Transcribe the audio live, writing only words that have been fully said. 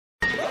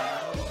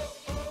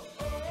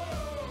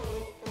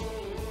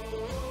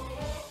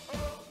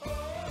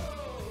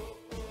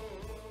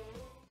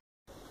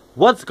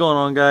What's going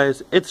on,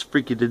 guys? It's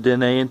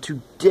FreakyDedenne, and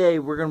today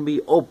we're going to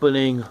be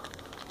opening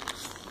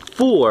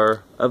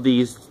 4 of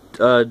these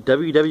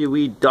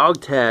WWE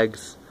Dog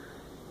Tags.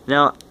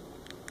 Now,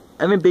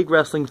 I'm a big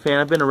wrestling fan.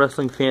 I've been a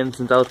wrestling fan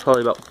since I was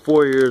probably about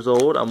 4 years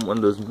old. I'm one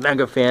of those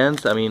mega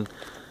fans. I mean,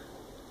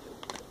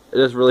 it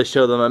doesn't really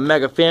show that I'm a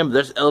mega fan, but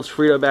there's El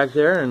Frito back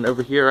there, and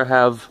over here I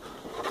have,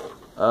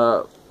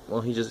 well,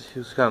 he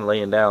was kind of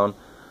laying down.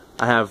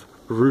 I have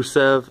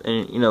Rusev,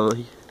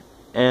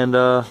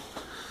 and,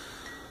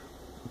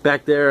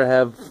 back there I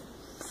have,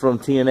 from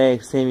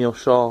TNA, Samuel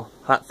Shaw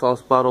hot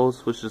sauce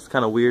bottles, which is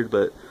kind of weird,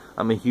 but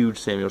I'm a huge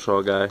Samuel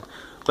Shaw guy.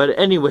 But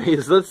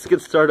anyways, let's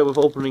get started with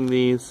opening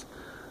these.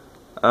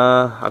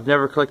 I've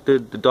never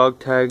collected the dog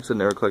tags. I've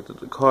never collected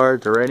the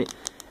cards or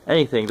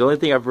anything. The only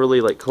thing I've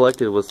really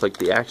collected was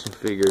the action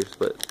figures,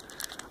 but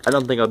I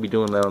don't think I'll be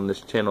doing that on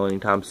this channel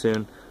anytime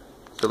soon.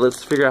 So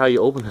let's figure out how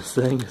you open this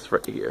thing. It's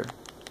right here.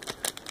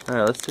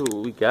 Alright, let's see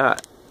what we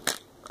got.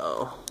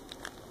 Oh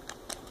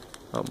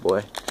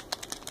boy.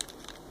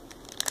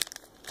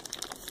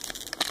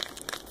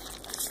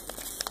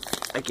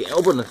 I can't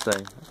open this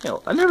thing.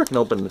 I never can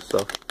open this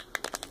stuff.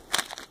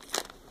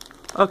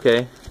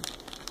 Okay.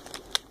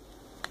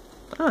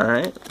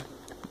 Alright.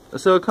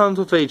 So it comes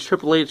with a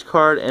Triple H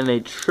card and a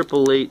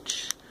Triple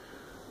H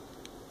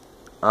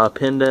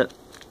pendant,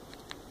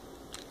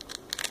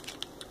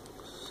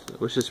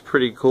 which is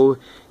pretty cool.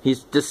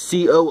 He's the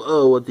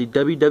COO of the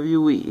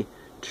WWE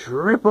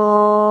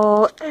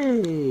Triple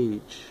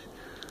H.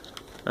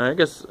 I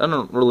guess I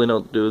don't really know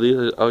what to do with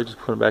these. I'll just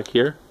put them back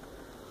here.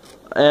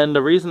 And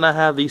the reason I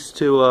have these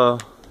two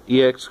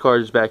EX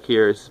cards back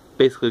here is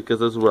basically because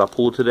this is what I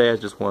pulled today. I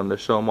just wanted to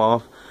show them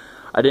off.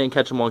 I didn't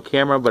catch them on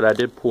camera, but I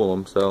did pull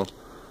them, so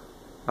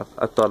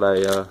I thought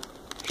I'd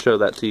show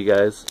that to you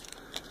guys.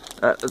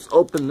 Let's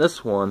open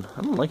this one.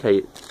 I don't like how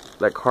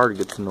that card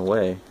gets in the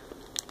way,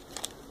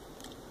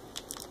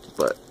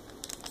 but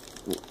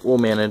we'll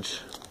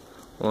manage.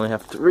 We only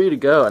have 3 to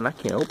go, and I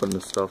can't open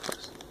this stuff.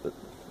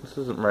 This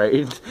isn't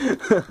right.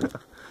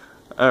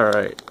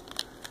 Alright.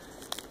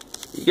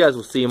 You guys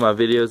will see in my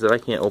videos that I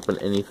can't open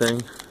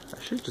anything. I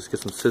should just get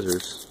some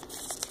scissors,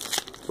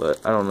 but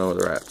I don't know where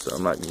they're at, so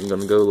I'm not even going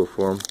to go look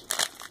for them.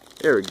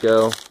 There we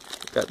go.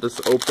 Got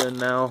this open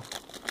now,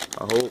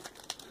 I hope.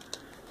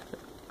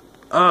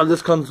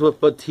 This comes with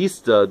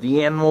Batista,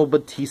 the Animal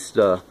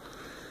Batista.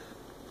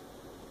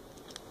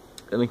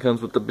 And it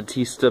comes with the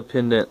Batista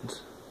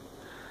pendant.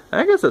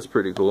 I guess that's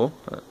pretty cool.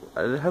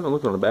 I haven't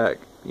looked on the back.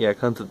 Yeah, it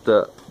comes with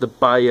the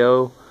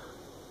bio.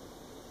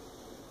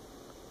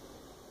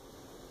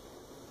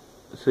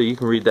 So you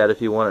can read that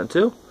if you wanted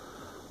to.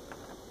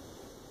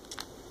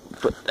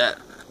 Put that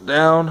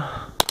down.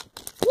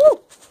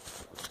 Woo!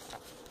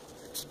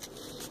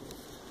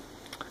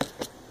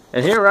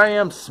 And here I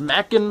am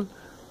smacking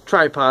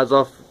tripods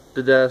off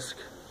the desk.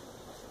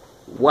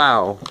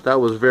 Wow, that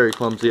was very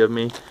clumsy of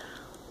me.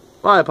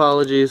 My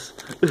apologies.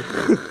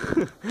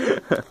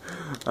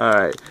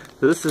 Alright,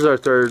 so this is our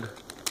 3rd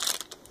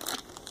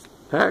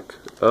pack.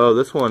 Oh,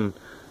 this one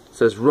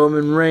says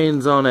Roman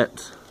Reigns on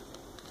it.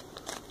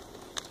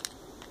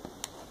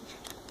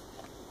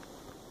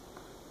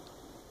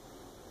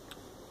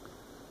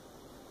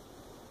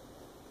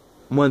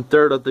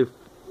 One-third of the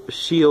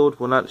shield.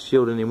 Well, not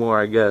shield anymore,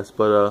 I guess,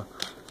 but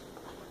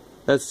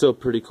that's still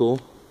pretty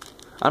cool.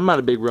 I'm not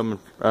a big Roman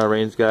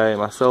Reigns guy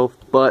myself,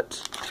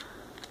 but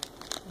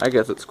I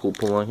guess it's cool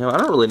pulling him. I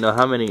don't really know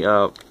how many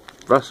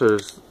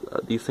wrestlers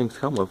these things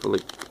come with. They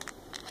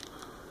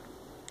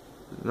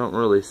don't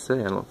really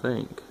say, I don't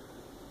think.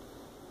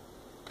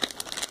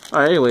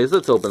 Alright, anyways,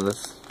 let's open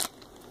this.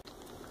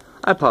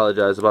 I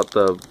apologize about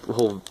the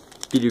whole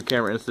video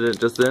camera incident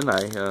just then.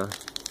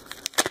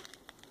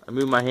 I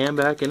moved my hand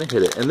back and it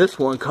hit it. And this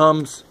one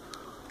comes,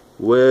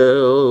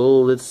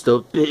 well, it's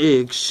the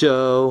Big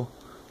Show.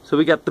 So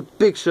we got the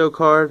Big Show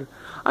card.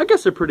 I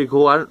guess they're pretty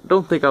cool. I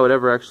don't think I would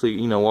ever actually,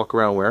 walk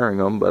around wearing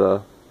them,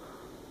 but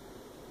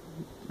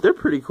they're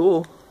pretty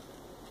cool.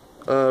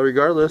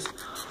 Regardless,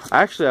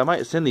 actually, I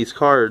might send these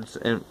cards,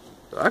 and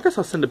I guess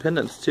I'll send the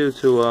pendants too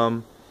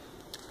to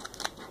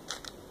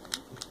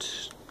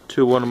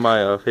one of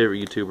my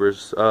favorite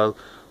YouTubers,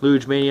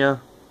 Luge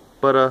Mania.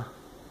 But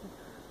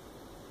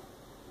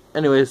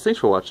anyways, thanks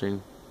for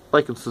watching.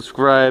 Like and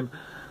subscribe.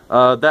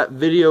 That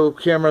video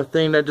camera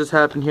thing that just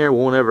happened here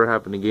won't ever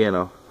happen again,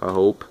 I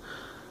hope.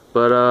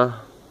 But,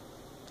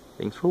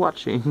 thanks for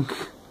watching.